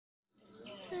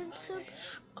and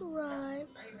subscribe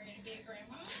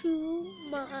to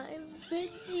my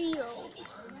video.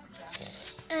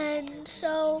 And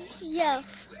so, yeah.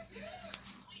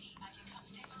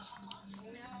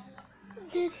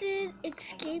 This is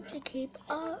Escape the Cake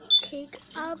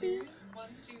Obby.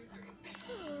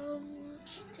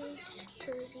 Stage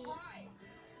 30.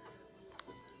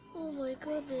 Oh my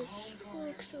goodness, it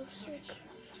looks so sick.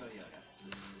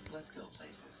 Let's go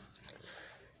places.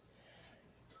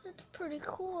 That's pretty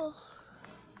cool.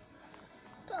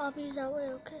 The obby's that way,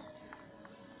 okay.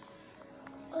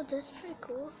 Oh, that's pretty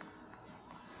cool.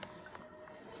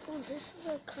 Oh, this is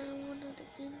like kind of one of the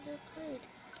games I played.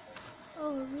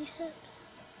 Oh, a reset.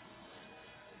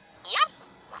 Yum.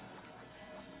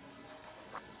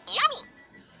 Yummy.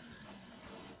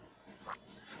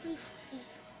 Free. In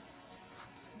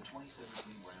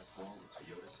 2017, RAV4 with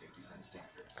Toyota Safety Sense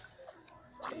standard.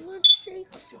 Let's stage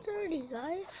 30,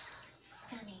 guys.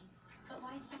 Stunning. But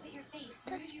why stop at your face?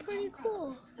 That's pretty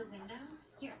cool. The window?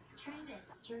 Here, try this.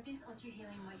 Jergens Ultra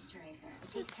Healing Moisturizer.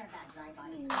 It takes care of that dry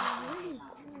body. Really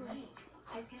cool.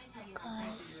 I was gonna tell you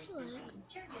Guys,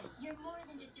 Jergens, you're more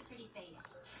than just a pretty face.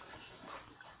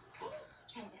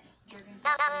 Try this. Jergens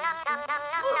Nom nom nom nom nom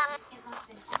nom nom. It locks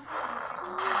in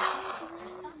all the moisture for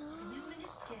soft,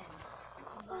 luminous skin.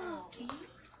 Wow. See?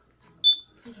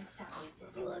 You can stop with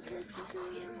this. Look at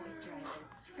Skin moisturizer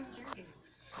from Jergens.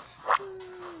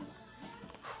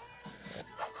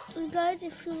 And guys,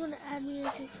 if you want to add me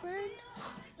as a friend,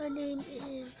 my name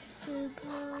is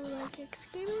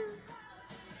FoodLikeX Gamer.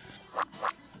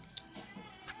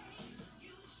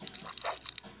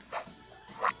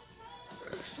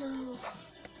 So,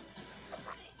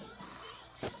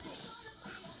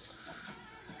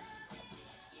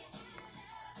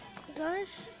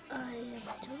 guys, I am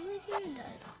totally doing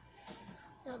that.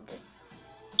 No, I'm dead.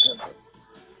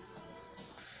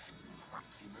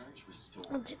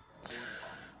 I'm dead.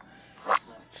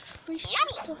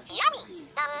 Yummy. Yummy.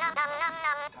 Nom nom nom nom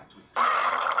nom.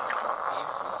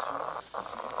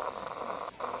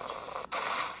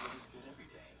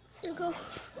 You go.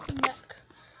 I'm back.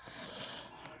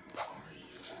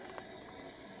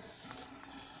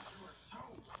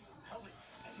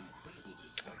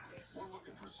 We're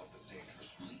looking for something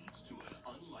dangerous. Leads to an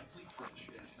unlikely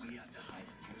friendship. We have to hide it.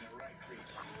 Is that right,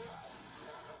 Creech?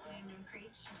 Random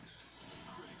Creech.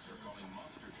 Critics are calling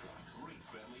Monster Trucks great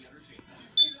family entertainment.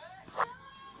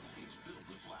 It's filled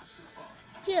with laughs and fun.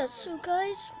 Yeah, so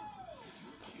guys,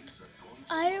 If your kids are going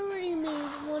to I already made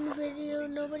one video.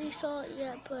 Nobody saw it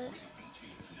yet, but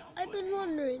I've been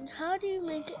wondering, how do you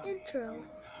make an intro?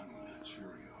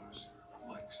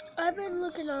 I've been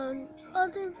looking on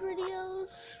other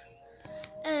videos,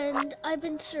 and I've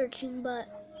been searching, but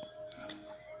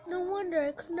no wonder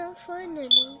I could not find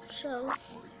any. So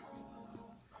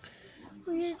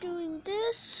we are doing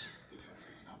this,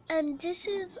 and this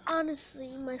is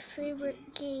honestly my favorite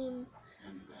game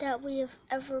that we have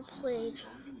ever played.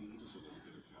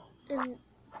 And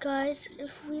guys,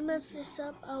 if we mess this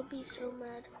up, I'll be so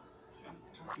mad.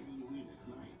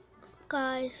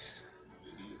 Guys,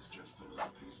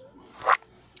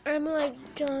 I'm like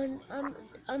done. I'm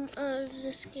out of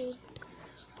this game.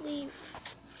 Leave.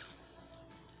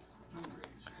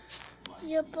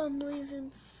 Yep, I'm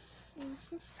leaving.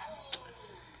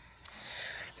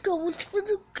 Going for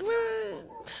the ground.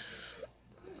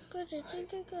 Guys, I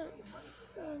think I got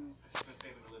been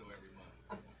saving a little every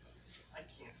month? I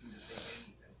can't seem to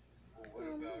think anything. Well, what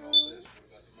about all this? What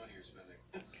about the money you're spending?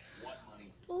 What money?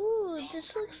 Ooh, this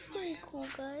looks pretty cool,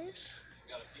 guys.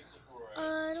 Got a pizza for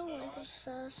I don't like this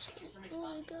sauce. Oh,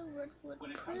 I got Redwood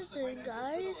Prison,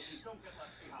 guys.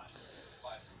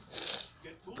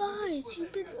 Guys,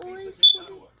 you've been always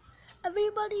wanting,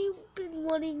 everybody been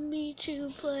wanting me to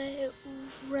play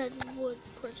Redwood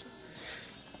Prison.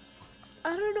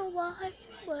 I don't know why,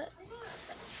 but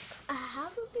I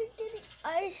have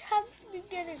been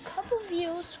getting a couple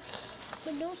views,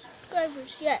 but no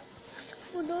subscribers yet.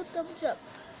 Well, no thumbs up.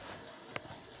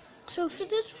 So for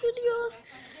this video,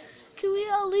 can we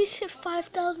at least hit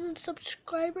 5,000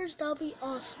 subscribers? That'll be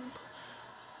awesome.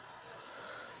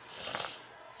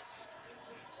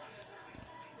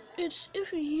 It's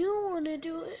if you want to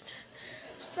do it.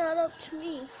 It's not up to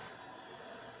me.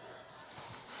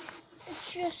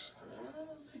 It's just,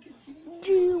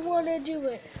 do you want to do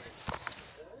it?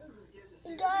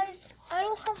 And guys, I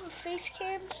don't have a face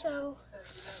cam, so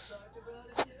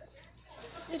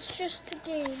it's just a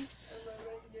game.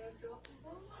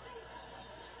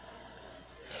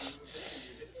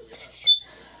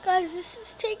 Guys, this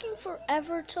is taking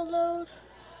forever to load,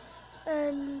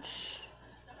 and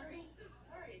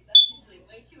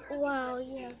wow,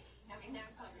 yeah. Having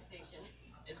that conversation.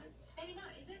 Is it? Maybe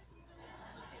not, is it?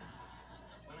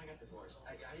 first,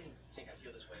 I didn't think I'd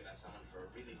feel this way about someone for a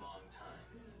really long time.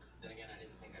 Then again, I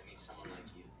didn't think I'd meet someone like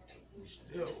you. And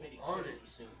Still this may be on crazy it.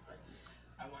 soon, but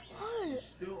I want you to... What?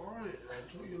 Still on it. And I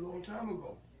told you a long time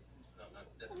ago. No,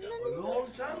 let's go. A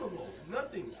long time ago.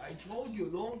 Nothing. I told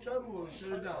you a long time ago to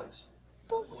shut it down.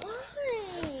 But why?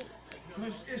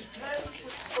 Because it's time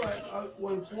for, alright,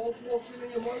 when Paul walks in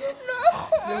and your mother, No.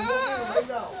 they're walking right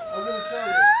now. I'm going to tell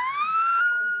you.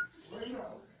 Right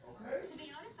now, okay? To be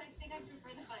honest, I think I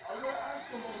prefer the fight. I'm going to ask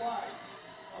him why.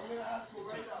 I'm going to ask him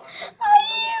right now. I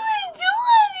didn't even do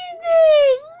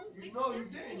anything. No, you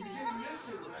didn't. You didn't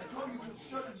listen. I told you to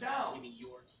shut it down. Give me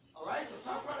your key. Alright? So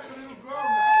stop crying like a little girl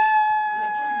now. And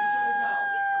I told you to shut it down.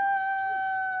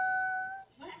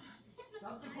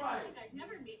 Stop the crying. I've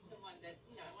never met someone that,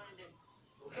 I wanted to.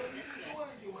 You didn't do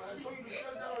anything. When I told you to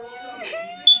shut it down, I told you. You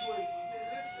didn't do anything. You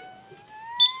didn't listen.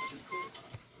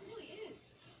 It really is.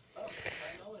 Oh,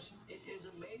 I know it. It is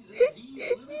amazing. These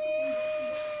little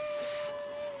things.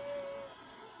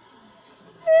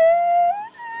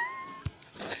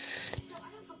 So I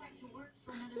don't go back to work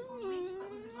for another 4 weeks, but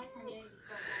we would like for Amelia to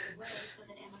start right away so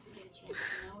that Emma can get a chance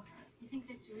to know her. He thinks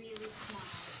it's really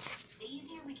smart. The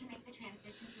easier we can make the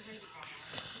transition for her, the better.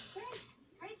 Great.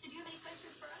 Great. So do you have any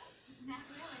questions for us? Not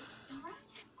really. All right.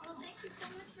 Well, thank you so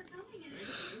much for coming. And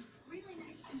it's really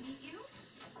nice to meet you.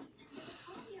 And to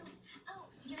call you. Oh,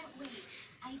 wait.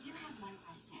 I do have one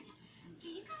question. Do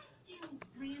you guys do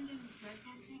random drug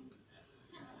testing?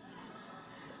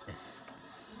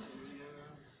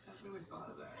 Haven't really thought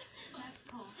of that. That's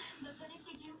cool. But if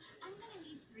you do, I'm gonna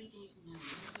need 3 days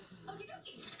notice. Okie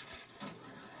dokie.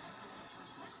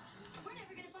 We're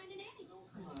never gonna find an Annie.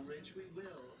 Come on, Rach, we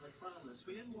will. I promise.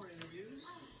 We have more interviews.